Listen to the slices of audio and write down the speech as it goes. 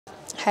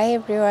Hi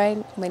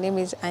everyone, my name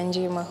is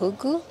Angie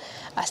Mahungu,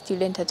 a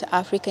student at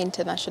Africa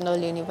International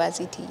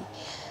University.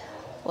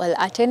 Well,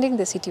 attending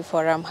the City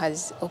Forum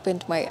has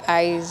opened my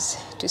eyes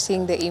to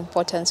seeing the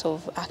importance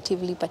of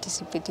actively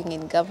participating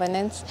in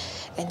governance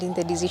and in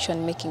the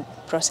decision-making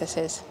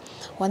processes.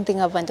 One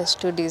thing I've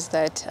understood is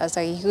that as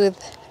a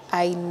youth,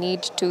 I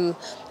need to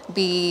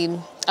be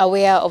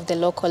aware of the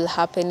local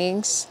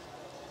happenings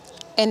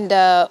and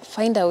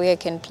find a way I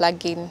can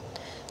plug in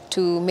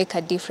to make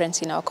a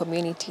difference in our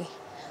community.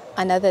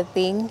 Another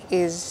thing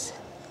is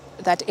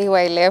that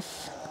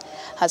AYLF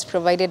has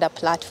provided a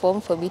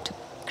platform for me to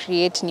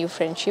create new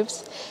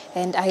friendships,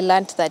 and I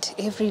learned that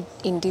every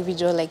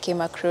individual I came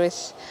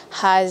across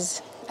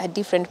has a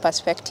different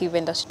perspective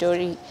and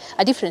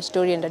a different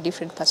story and a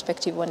different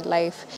perspective on life.